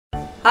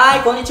は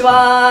い、こんにち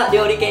は。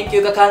料理研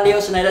究家管理栄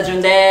養士のエダジュ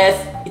ンで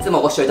す。いつ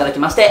もご視聴いただき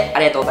ましてあ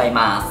りがとうござい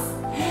ます。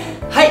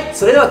はい、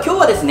それでは今日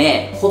はです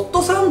ね、ホッ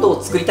トサンド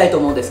を作りたいと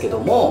思うんですけど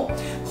も、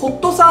ホッ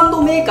トサン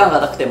ドメーカー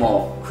がなくて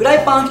もフ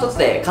ライパン一つ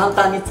で簡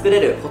単に作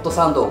れるホット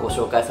サンドをご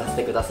紹介させ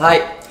てくださ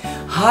い。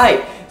はい、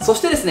そし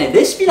てですね、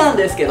レシピなん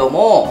ですけど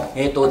も、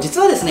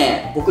実はです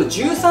ね、僕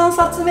13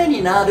冊目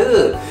にな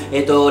る、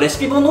レシ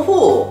ピ本の方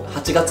を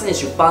8月に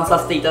出版さ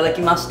せていただ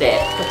きまして、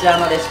こちら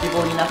のレシピ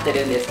本になって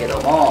るんですけ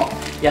ども、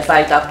野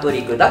菜たっぷ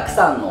り具だく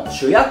さんの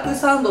主役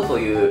サンドと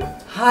いう、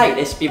はい、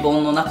レシピ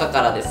本の中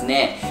からです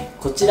ね、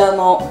こちら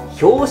の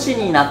表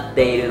紙になっ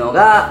ているの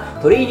が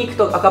鶏肉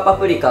と赤パ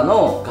プリカ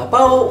のガ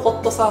パオホ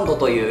ットサンド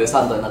という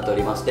サンドになってお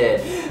りまし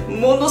て、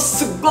もの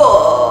すごー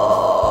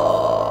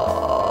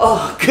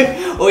く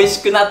美味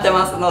しくなって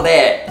ますの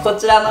で、こ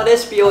ちらのレ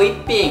シピを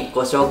1品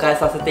ご紹介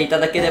させていた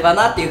だければ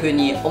なっていうふう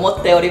に思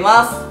っており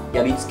ます。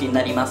やみつきに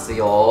なります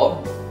よ。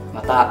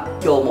また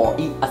今日も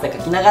いい汗か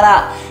きなが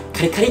ら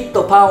カリカリっ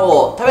とパン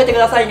を食べてく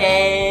ださい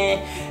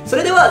ね。そ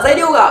れでは材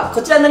料が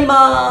こちらになり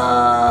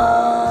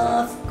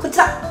ます。こち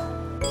ら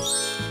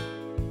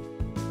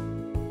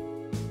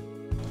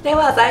で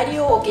は材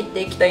料を切っ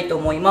ていきたいと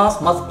思いま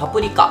す。まずパ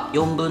プリカ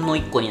4分の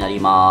1個にな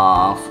り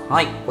ます。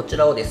はい、こち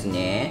らをです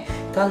ね、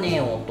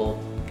種を取っ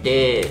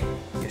て、よ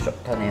いしょ、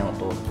種を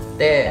取っ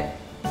て、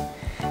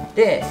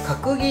で、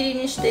角切り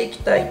にしていき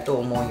たいと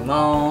思い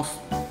ま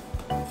す。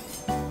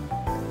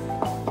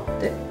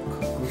で、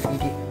角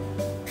切り、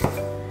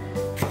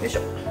よいし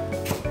ょ。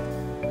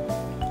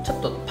ちょ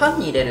っとパ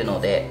ンに入れる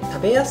ので、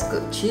食べやす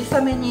く小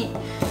さめに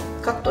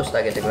カットして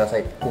あげてくださ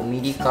い。5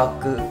ミリ角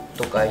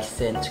とか1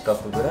センチ角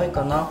ぐらい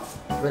かな、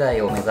ぐら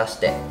いを目指し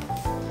て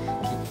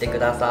切ってく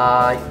だ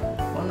さい。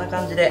こんな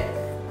感じで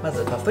ま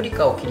ずパプリ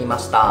カを切りま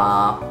し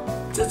た。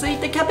続い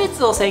てキャベ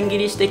ツを千切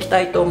りしていき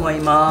たいと思い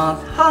ま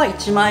す。はい、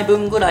1枚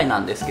分ぐらいな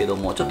んですけど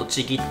も、ちょっと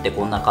ちぎって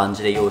こんな感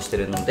じで用意して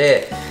るの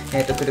で、く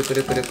るく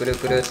るくるくる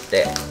くるっ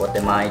てこうやっ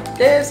て巻い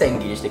て千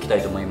切りしていきた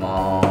いと思い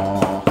ま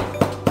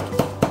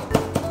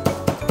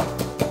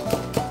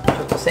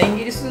す。千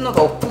切りするの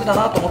が億劫だ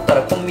なと思った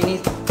ら、コンビ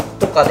ニ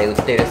とかで売っ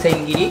ている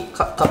千切り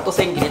カット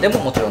千切りでも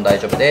もちろん大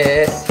丈夫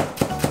です。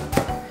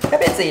キャ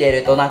ベツ入れ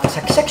るとなんかシ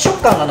ャキシャキ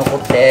食感が残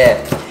って、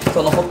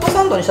そのホット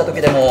サンドにした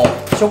時でも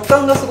食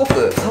感がすご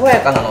く爽や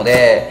かなの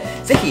で、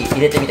ぜひ入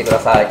れてみてくだ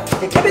さい。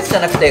でキャベツじゃ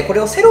なくてこれ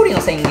をセロリの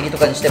千切りと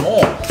かにして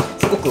も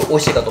すごく美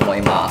味しいかと思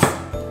います。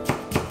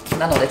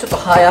なのでちょっと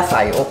葉野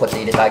菜をこうやって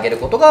入れてあげる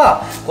こと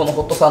が、この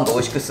ホットサンドを美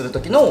味しくする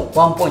時の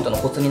ワンポイントの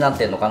コツになっ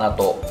ているのかな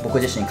と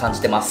僕自身感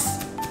じてま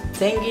す。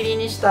千切り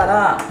にした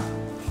ら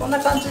こんな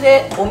感じ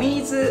でボ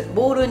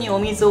ウルにお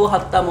水を張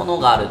ったもの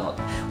があるの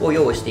を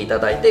用意していた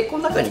だいて、こ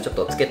の中にちょっ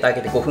とつけてあ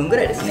げて5分ぐ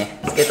らいですね、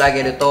つけてあ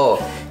げると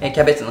キ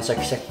ャベツのシャ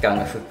キシャキ感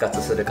が復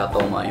活するかと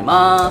思い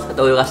ます。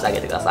泳がしてあ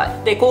げてください。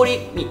で氷を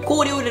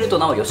入れると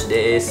なおよし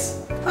で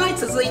す。はい、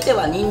続いて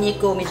はニンニ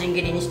クをみじん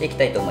切りにしていき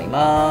たいと思い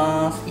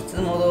ます。いつ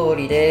も通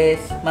りで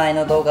す。前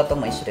の動画と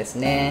も一緒です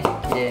ね。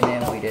切れ目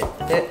を入れて、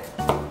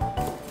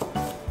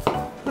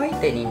はい、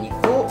でニンニ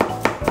クを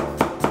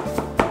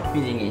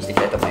みじん切りにしてい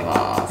きたいと思い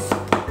ます。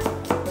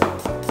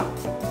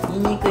に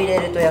んにく入れ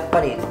るとやっ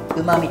ぱり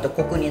うまみと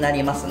コクにな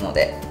りますの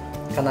で、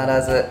必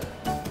ず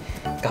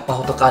ガパ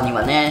オとかに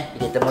はね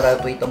入れてもら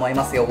うといいと思い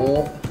ますよ。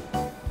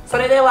そ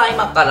れでは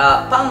今か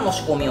らパンの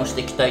仕込みをし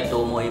ていきたい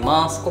と思い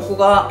ます。ここ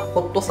が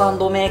ホットサン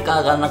ドメーカ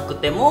ーがなく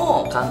て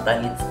も簡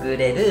単に作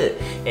れる、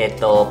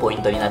ポイ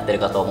ントになってる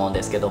かと思うん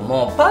ですけど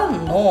も、パ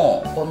ン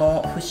のこ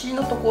の節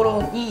のとこ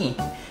ろに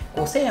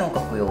こう線を描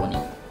くように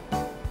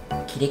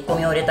切り込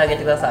みを入れてあげ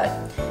てください。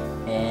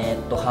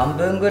半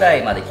分ぐら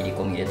いまで切り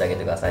込み入れてあげ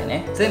てください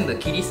ね。全部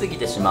切りすぎ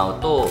てしま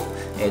うと、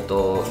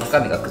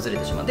中身が崩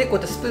れてしまう。でこうや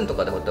ってスプーンと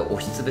かでこうやって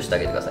押しつぶしてあ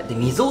げてください。で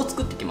溝を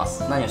作っていきま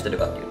す。何をしてる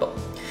かっていうと、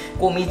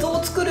こう溝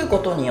を作るこ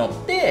とによっ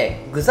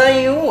て具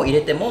材を入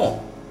れて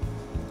も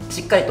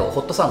しっかりと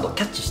ホットサンドを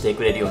キャッチして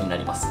くれるようにな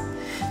ります。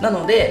な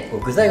のでこ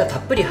う具材がた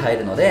っぷり入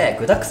るので、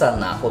具だくさん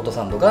なホット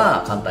サンド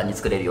が簡単に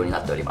作れるようにな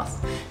っております。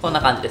こん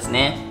な感じです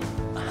ね。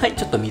はい、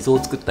ちょっと溝を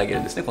作ってあげる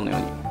んですね、このよう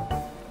に。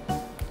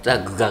じゃあ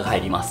具が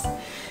入ります。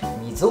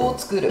溝を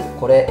作る、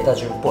これ枝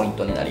順ポイン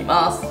トになり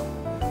ます。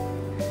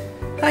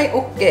はい、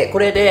 OK。 こ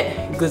れ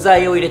で具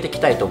材を入れていき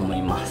たいと思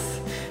いま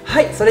す。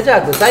はい、それじゃ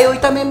あ具材を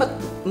炒め噛ん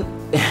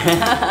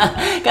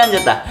じゃ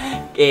った。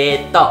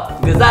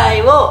具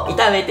材を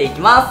炒めてい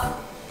きま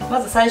す。ま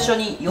ず最初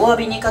に弱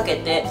火にかけ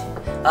て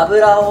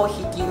油を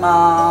引き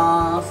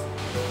ます。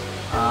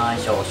はい、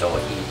少々引い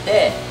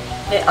て、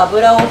で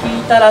油を引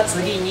いたら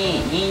次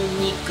にニン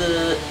ニ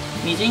ク、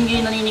みじん切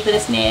りのニンニクで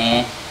す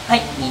ね。は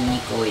い、ニンニ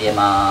クを入れ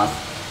ま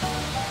す。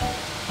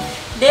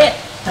で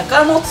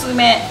鷹の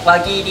爪輪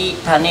切り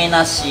種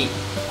なし、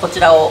こち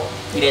らを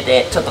入れ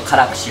てちょっと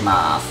辛くし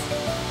ます。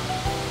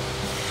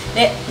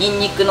でニン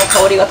ニクの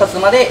香りが立つ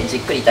までじ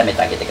っくり炒め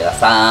てあげてくだ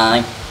さ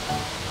い。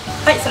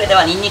はい、それで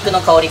はニンニクの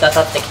香りが立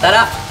ってきた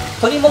ら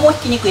鶏もも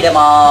ひき肉入れ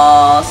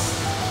ま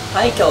す。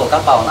はい、今日ガ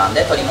パオなん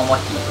で鶏もも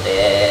ひき肉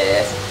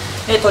です。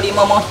で鶏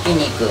ももひき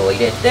肉を入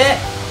れて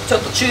ちょっ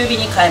と中火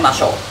に変えま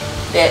しょう。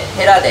で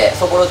ヘラで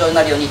そぼろ状に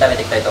なるように炒め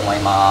ていきたいと思い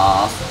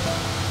ます。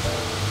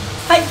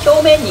はい、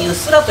表面にうっ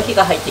すらと火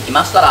が入ってき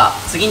ましたら、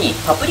次に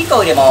パプリカ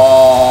を入れ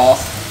ま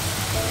す。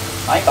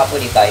はい、パプ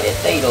リカ入れ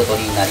て彩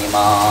りになり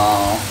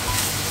ま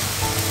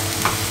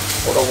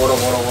す。ゴロゴロ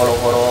ゴロゴロ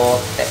ゴロ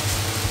って、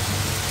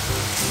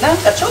なん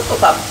かちょっと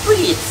たっぷ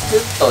り作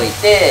っとい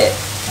て、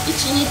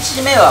1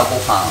日目はご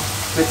飯、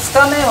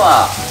2日目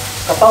は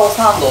ガパオ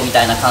サンドみ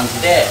たいな感じ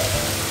で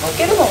分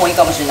けるのもいい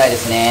かもしれないで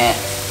すね。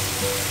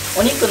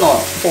お肉の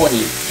方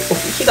に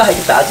火が入っ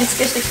てきたら味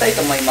付けしていきたい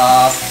と思い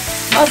ま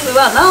す。まず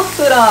はナン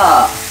プ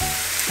ラー、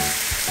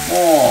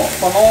も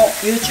うこの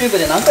YouTube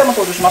で何回も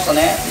登場しました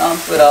ね。ナン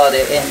プラー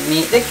で塩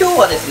味で、今日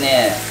はです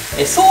ね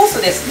ソー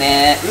スです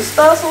ね、ウス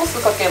ターソース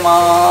かけ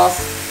ま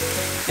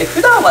す。で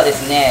普段はで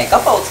すねガ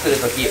パを作る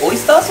ときオイ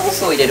スターソー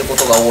スを入れるこ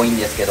とが多いん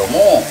ですけど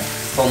も、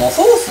その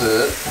ソー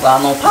スは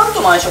パン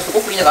との相性すご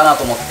くいいのかな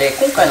と思って、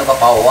今回のガ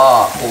パオ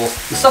はこうウ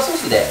スターソー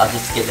スで味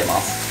付けてま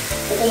す。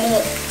ここ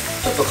も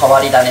ちょっと変わ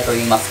り種と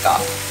いいますか、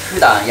普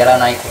段やら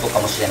ないことか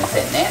もしれま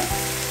せんね。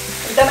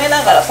炒め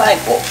ながら最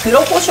後黒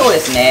胡椒で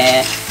す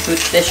ね、振っ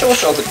て少々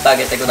振ってあ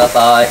げてくだ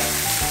さい。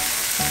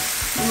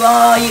う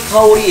わー、いい香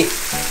り、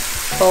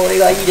香り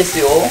がいいです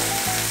よ。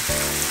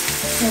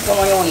でこ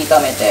のように炒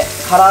めて、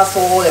辛そ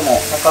うでも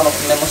鷹の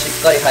爪もし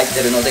っかり入っ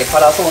てるので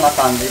辛そうな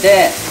感じ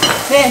で、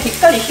しっ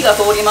かり火が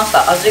通りまし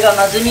た。味が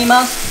なじみ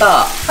まし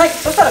た。はい、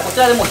そしたらこち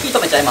らでもう火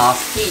止めちゃいま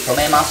す。火止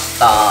めまし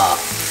た。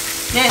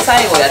で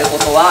最後やるこ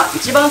とは、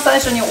一番最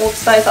初にお伝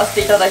えさせ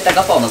ていただいた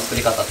ガパオの作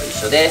り方と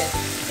一緒で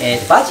す。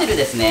バジル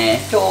です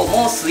ね。今日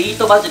もスイー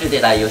トバジル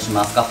で代用し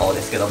ます。ガパオ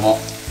ですけども、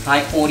は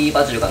い、ホーリー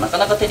バジルがなか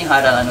なか手に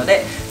入らないの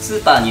で、ス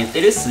ーパーに売って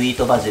るスイー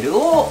トバジル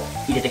を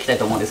入れていきたい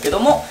と思うんですけど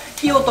も、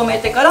火を止め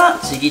てから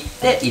ちぎっ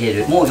て入れ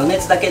る。もう余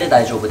熱だけで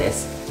大丈夫で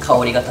す。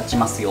香りが立ち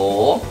ます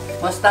よ。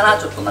そしたら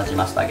ちょっとなじ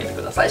ませてあげて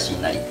ください。し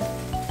んなり、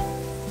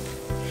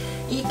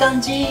いい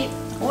感じ。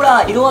ほ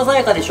ら、色鮮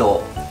やかでし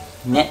ょ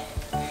ね。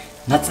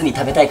夏に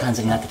食べたい感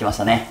じになってきまし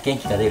たね。元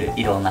気が出る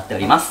色になってお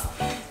ります。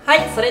は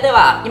い、それで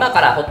は今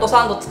からホット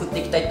サンド作って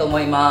いきたいと思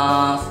い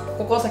ます。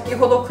ここ先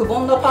ほどくぼ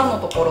んだパンの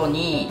ところ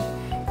に、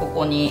こ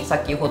こに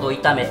先ほど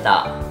炒め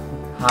た、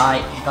は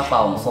い、ガ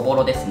パオのそぼ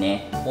ろです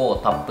ねを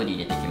たっぷり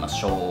入れていきま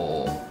し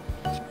ょ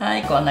う。は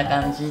い、こんな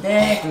感じ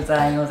で具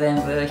材を全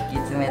部引き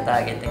詰めて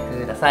あげて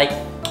ください。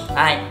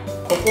はい、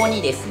ここ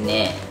にです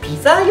ねピ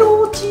ザ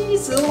用チー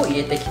ズを入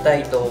れていきた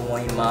いと思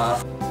いま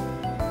す。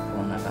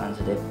こんな感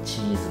じでチ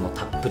ーズも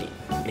たっぷり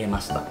入れま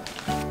した。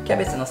キャ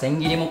ベツの千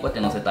切りもこうやっ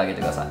てのせてあげ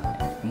てくださ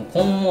い。もう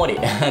こんもり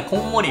こ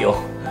んもりよ。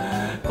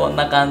こん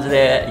な感じ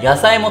で野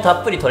菜もた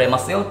っぷり取れま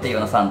すよっていうよ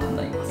うなサンドに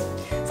なります。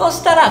そ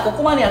したらこ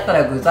こまでやった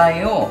ら具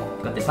材をこ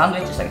うやってサンド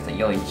イッチしてあげてください。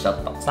よいしょ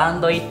っとサ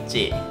ンドイッ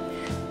チ。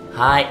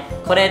はい、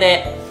これ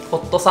でホ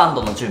ットサン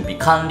ドの準備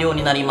完了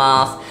になり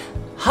ま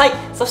す。はい、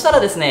そしたら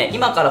ですね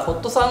今からホ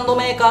ットサンド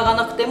メーカーが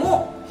なくて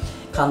も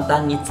簡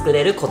単に作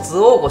れるコツ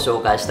をご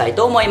紹介したい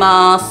と思い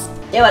ます。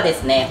ではで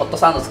すねホット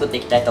サンド作って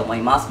いきたいと思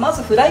います。ま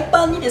ずフライ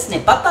パンにです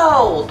ねバター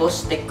を落と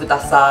してくだ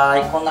さ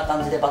い。こんな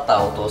感じでバタ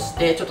ーを落とし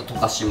てちょっと溶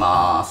かし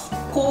ます。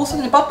こうす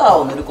るにバター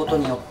を塗ること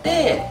によっ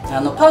てパ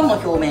ンの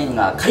表面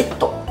がカリッ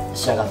と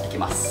仕上がってき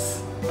ま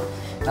す。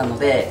なの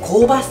で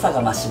香ばしさ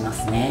が増しま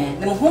すね。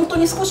でも本当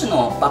に少し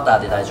のバタ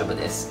ーで大丈夫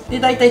です。で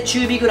大体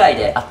中火ぐらい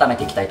で温め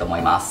ていきたいと思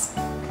います。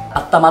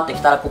温まって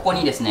きたらここ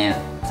にですね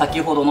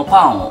先ほどの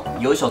パンを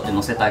よいしょって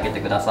乗せてあげ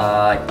てくだ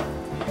さ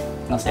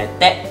い。乗せ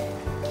て、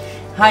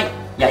はい、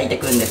焼いてい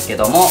くんですけ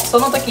ども、そ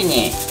の時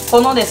にこ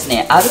のです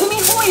ねアルミ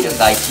ホイル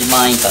が一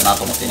番いいかな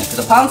と思ってるんです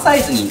けど、パンサ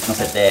イズに乗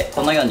せて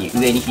このように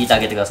上に引いてあ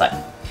げてください。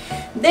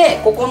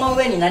でここの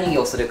上に何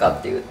をするか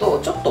っていう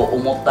と、ちょっと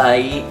重た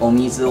いお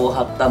水を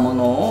張ったも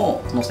の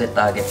を乗せて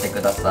あげて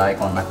ください。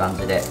こんな感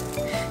じで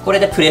これ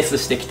でプレス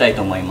していきたい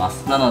と思いま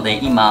す。なの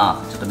で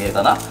今ちょっと見える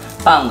かな、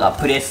パンが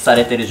プレスさ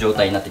れてる状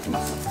態になってきま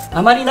す。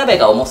あまり鍋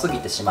が重すぎ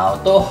てしま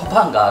うと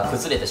パンが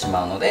崩れてし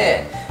まうの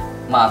で、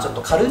まあちょっ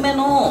と軽め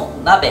の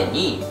鍋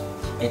に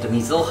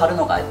水を張る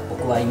のが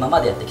僕は今ま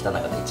でやってきた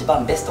中で一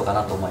番ベストか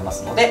なと思いま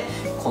すので、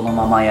この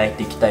まま焼い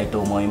ていきたいと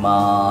思い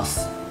ま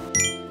す。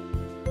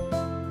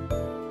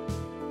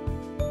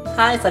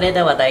はい、それ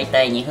ではだい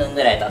たい2分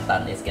ぐらい経った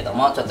んですけど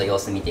も、ちょっと様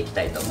子見ていき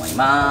たいと思い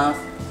ます。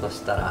そ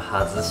したら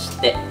外し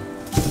て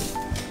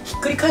ひっ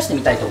くり返して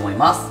みたいと思い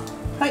ます。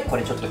はい、こ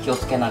れちょっと気を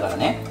つけながら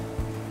ね、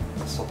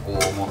そこを持っ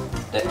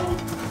て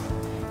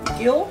い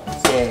くよ。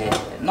せ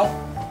ーの、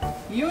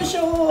よいし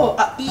ょ。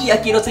あ、いい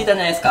焼き色ついたん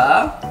じゃないです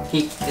か。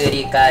ひっく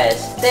り返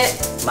して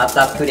ま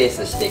たプレ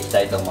スしていき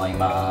たいと思い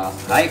ま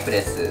す。はい、プ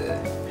レス。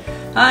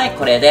はい、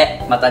これ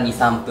でまた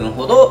 2,3 分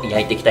ほど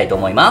焼いていきたいと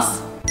思いま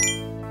す。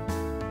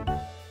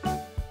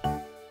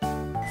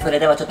それ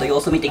ではちょっと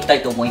様子見ていきた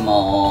いと思い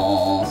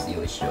ます。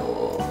よいし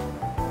ょ。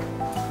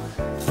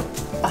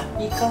あ、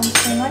いい感じ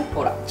じゃない？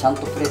ほら、ちゃん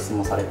とプレス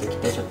もされてき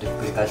て、ちょっとひっ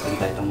くり返してみ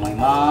たいと思い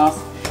ます。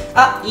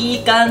あ、い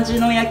い感じ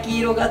の焼き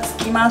色がつ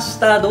きまし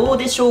た。どう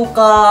でしょう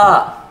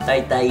か。だ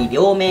いたい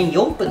両面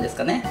4分です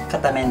かね。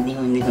片面2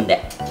分2分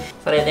で。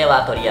それで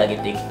は取り上げ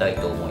ていきたい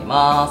と思い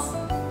ま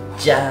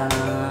す。じゃーん。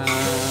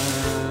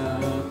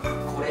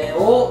これ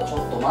をち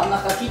ょっ真ん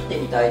中切って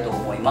みたいと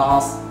思いま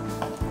す。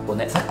ここ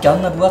ね、さっきあ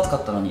んな分厚か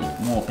ったのに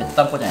もうぺっ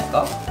たんこじゃないです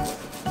か。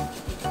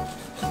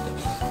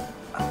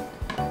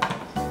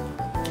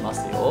いきま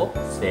すよ、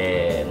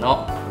せー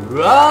の。う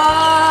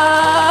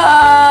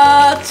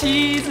わー、チ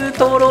ーズ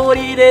とろ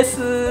りです。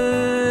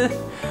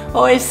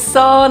美味し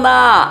そう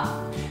な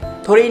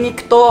鶏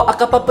肉と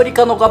赤パプリ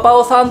カのガパ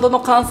オサンドの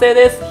完成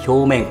です。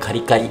表面カ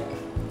リカリ、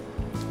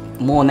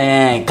もう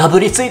ね、がぶ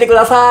りついてく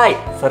ださい。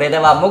それで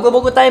はもぐ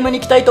もぐタイムに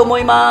行きたいと思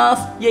いま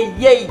す。イエイ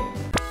イエイ。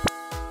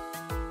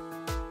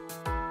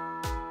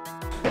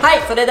はい、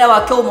それで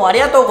は今日もあり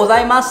がとうご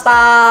ざいまし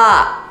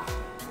た。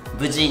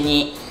無事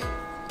に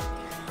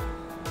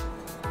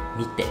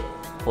見て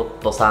ホッ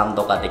トサン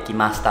ドができ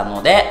ました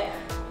ので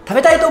食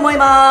べたいと思い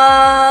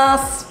ま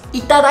す。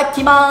いただ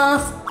きま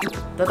す。い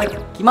ただ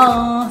き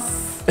ま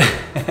す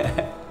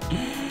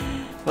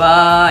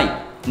わー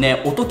い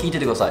ね、音聞いて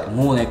てください。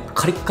もうね、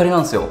カリッカリな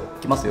んですよ。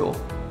いきますよ、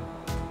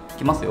い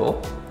きますよ、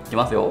いき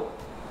ますよ。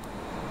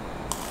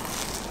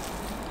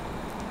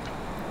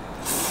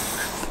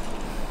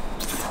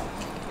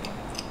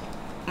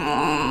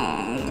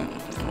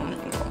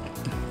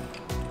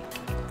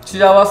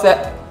幸せ。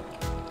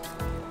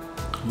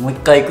もう一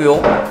回いくよ。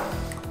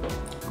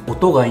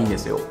音がいいんで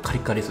すよ。カリ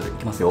カリする。い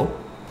きますよ。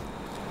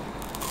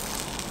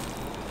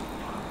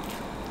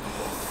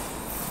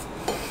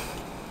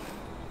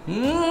チ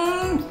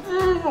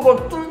ーズが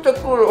ついて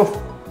くる。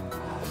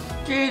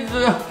チー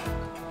ズ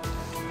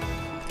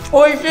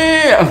おいしい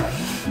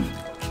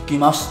き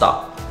まし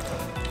た。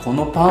こ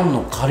のパン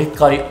のカリ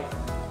カリ、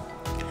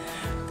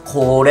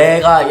こ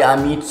れがや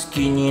みつ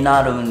きに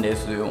なるんで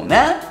すよ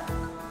ね。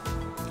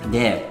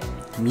で、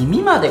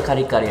耳までカ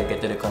リカリ焼け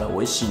てるから美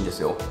味しいんです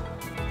よ。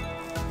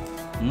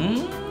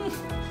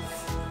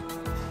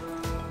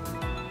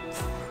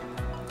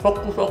サク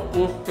サク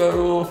して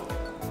る。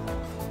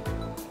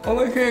美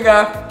味しい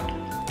ね。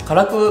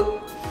辛く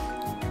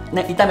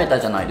ね、炒めた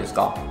じゃないです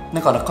か。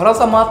だから辛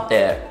さもあっ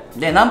て、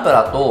でナンプ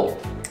ラーと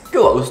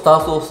今日はウスタ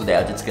ーソースで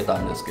味付けた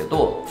んですけ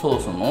ど、ソ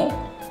ースの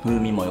風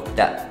味も良く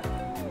て、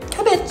キ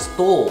ャベツ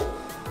と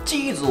チ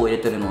ーズを入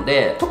れてるの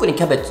で、特に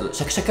キャベツ、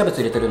シャキシャキキャベツ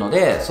入れてるの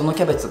で、その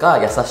キャベツが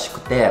優し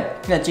くて、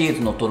でチー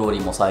ズのとろり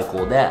も最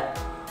高で、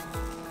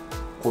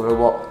これ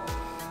は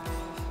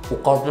お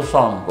かず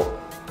サンド。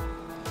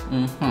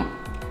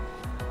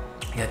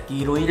焼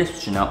き色いいで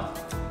すしね。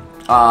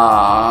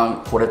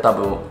これ多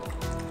分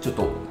ちょっ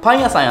とパン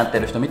屋さんやって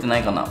る人見てな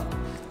いかな。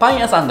パン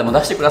屋さんでも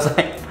出してくださ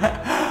い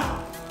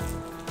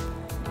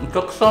お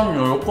客さん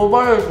に喜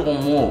ばれると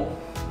思う。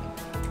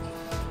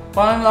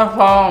パン屋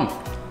さん、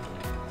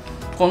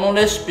この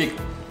レシピ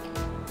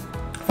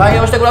採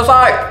用してくだ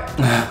さい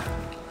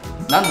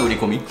何の売り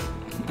込み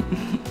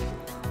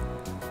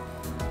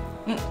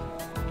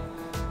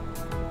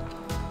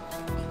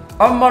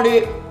あんま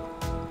り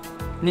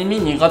耳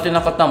苦手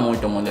な方も多い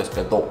と思うんです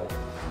けど、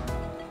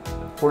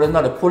これ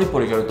ならポリポ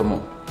リいけると思う。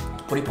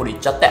ポリポリいっ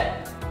ちゃっ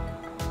て、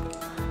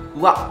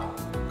うわ、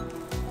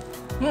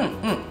プンプ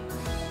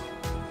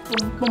ン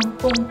プン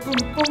プンプンプンプ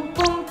ン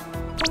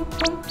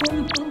プンプン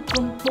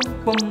プン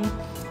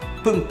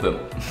プンプンプン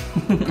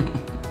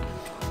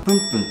プン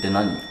って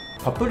何？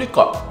パプリ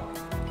カ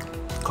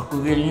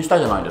角切りにした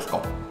じゃないですか。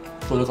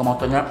それがま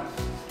たね、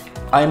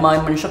合間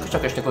合間にシャキシ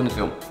ャキしていくんです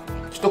よ。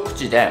一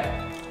口でい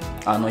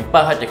っ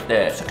ぱい入ってき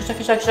て、シャキシャ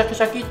キシャキシャキ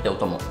シャキって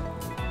音も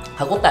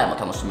歯ごたえも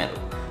楽しめる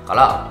か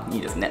らい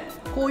いですね。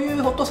こうい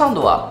うホットサン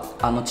ドは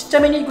ちっち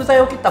ゃめに具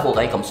材を切った方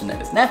がいいかもしれない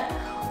ですね。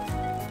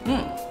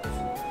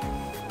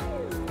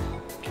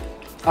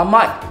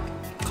甘い、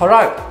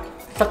辛い、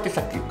シャキシ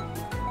ャキ、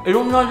い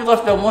ろんな味が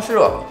して面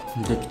白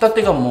い。出来た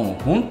てがも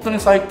う本当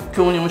に最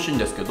強に美味しいん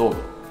ですけど、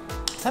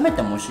冷め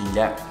ても美味しいん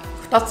で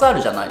2つあ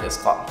るじゃないで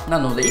すか。な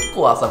ので1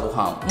個は朝ご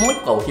はん、もう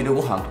1個はお昼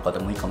ご飯とかで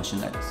もいいかもし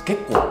れないです。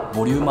結構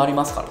ボリュームあり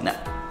ますからね。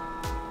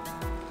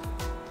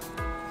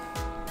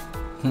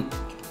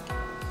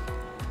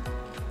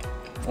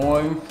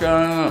おいしい。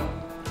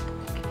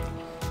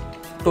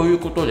という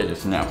ことでで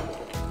すね、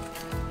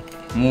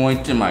もう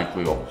1枚い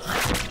くよ。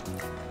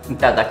い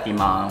ただき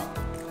ます。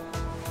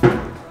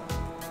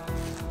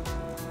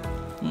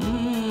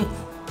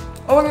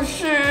おい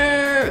しい。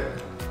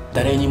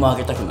誰にもあ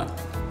げたくない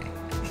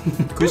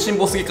食いしん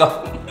坊すぎ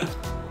か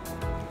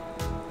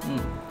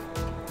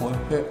おいしい。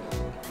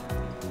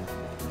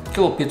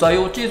今日ピザ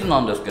用チーズな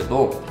んですけ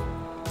ど、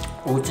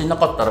お家にな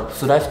かったら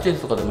スライスチー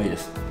ズとかでもいいで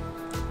す。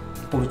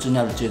お家に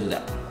あるチーズで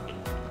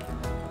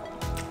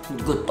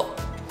グッと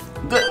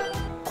グッ。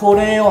こ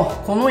れよ、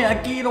この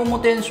焼き色も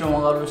テンション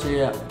上がるし、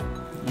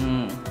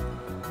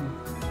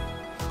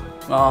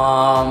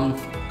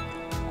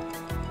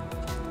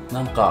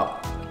なん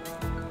か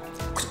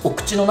お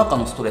口の中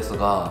のストレス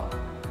が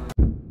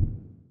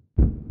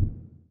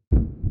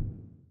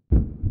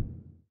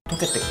溶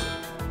けてくる。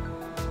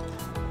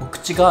お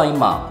口が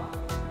今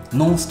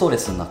ノンストレ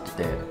スになって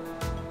て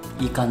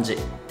いい感じ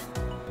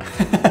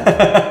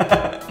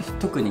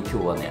特に今日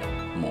はね、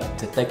もう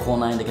絶対口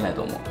内炎できない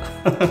と思う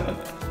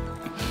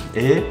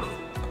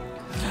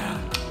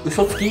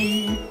嘘つ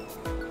き。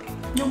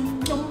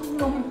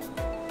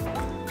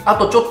あ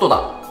とちょっと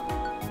だ。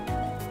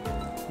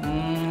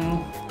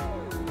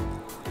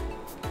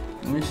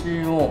美味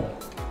しいよ。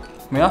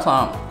皆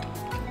さん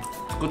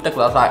作ってく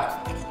だ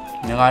さ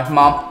い。お願いし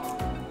ま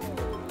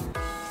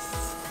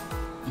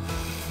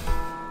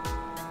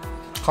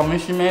す。噛み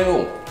しめよ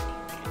う。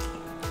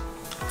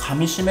噛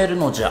みしめる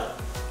のじゃ。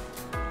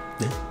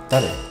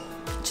誰？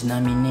ち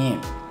なみに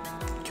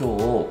今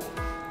日こ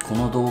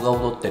の動画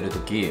を撮ってる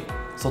時、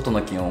外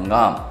の気温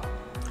が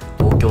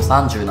東京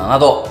37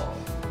度。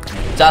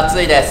めっちゃ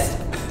暑いです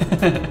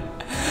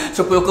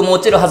食欲も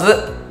落ちるは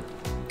ず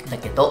だ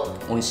けど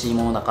美味しい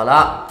ものだか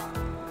ら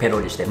ペ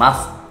ロリしてま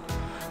す。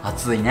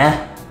暑い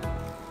ね。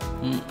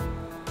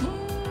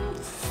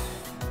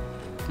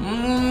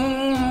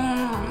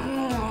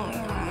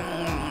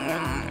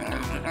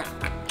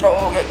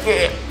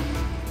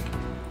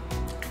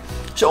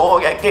衝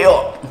撃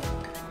よ。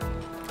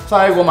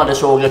最後まで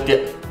衝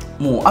撃。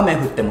もう雨降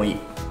ってもいい。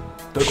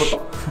どういうこ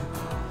と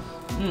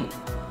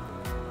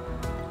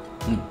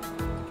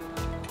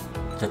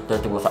絶対や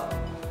ってください。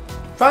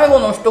最後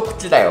の一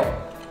口だよ。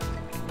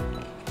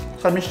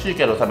寂しい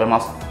けど食べま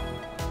す。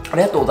あ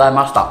りがとうござい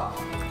ました。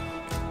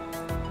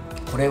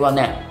これは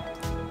ね、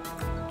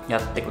や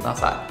ってくだ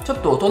さい。ちょっ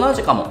と大人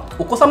味かも。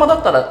お子様だ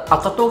ったら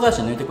赤唐辛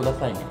子抜いてくだ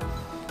さいね。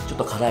ちょっ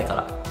と辛いか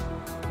ら。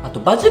あと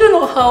バジル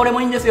の香り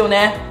もいいんですよ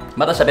ね。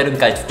まだ喋るん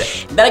かいっつって。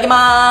いただき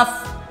ま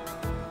ーす。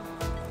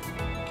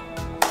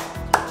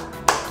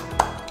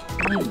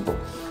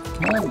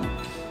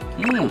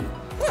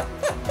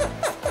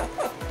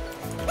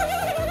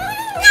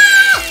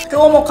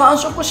今日も完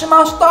食し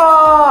まし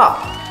た。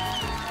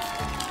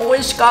美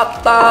味しか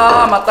っ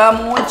た。また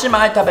もう1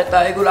枚食べ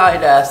たいぐらい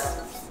で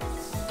す。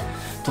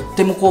とっ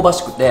ても香ば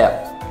しくて、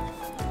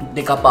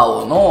でガパ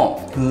オ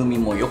の風味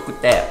も良く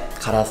て、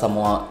辛さ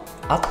も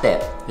あって、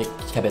で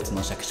キャベツ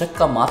のシャキシャキ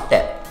感もあっ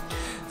て、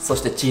そ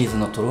してチーズ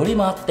のとろり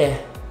もあっ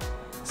て、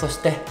そし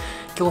て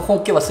今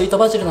日はスイート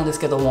バジルなんです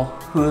けども、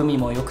風味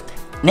も良くて、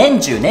年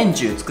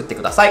中作って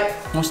ください。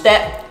そし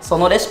てそ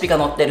のレシピが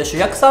載っている主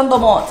役サンド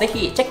もぜ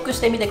ひチェックし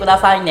てみてくだ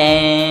さい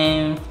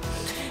ね。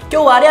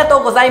今日はありがと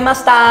うございま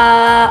し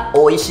た。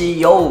おいし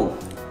いよ。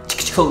チ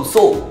クチク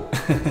そう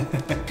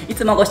い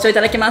つもご視聴いた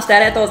だきましてあ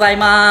りがとうござい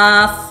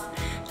ま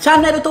す。チャ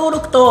ンネル登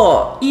録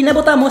といいね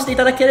ボタンも押してい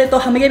ただけると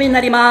励みにな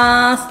り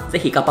ます。ぜ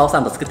ひガパオサ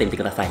ンド作ってみて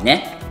ください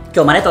ね。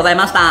今日もありがとうござい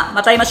ました。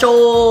また会いまし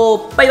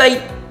ょう。バイバ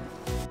イ。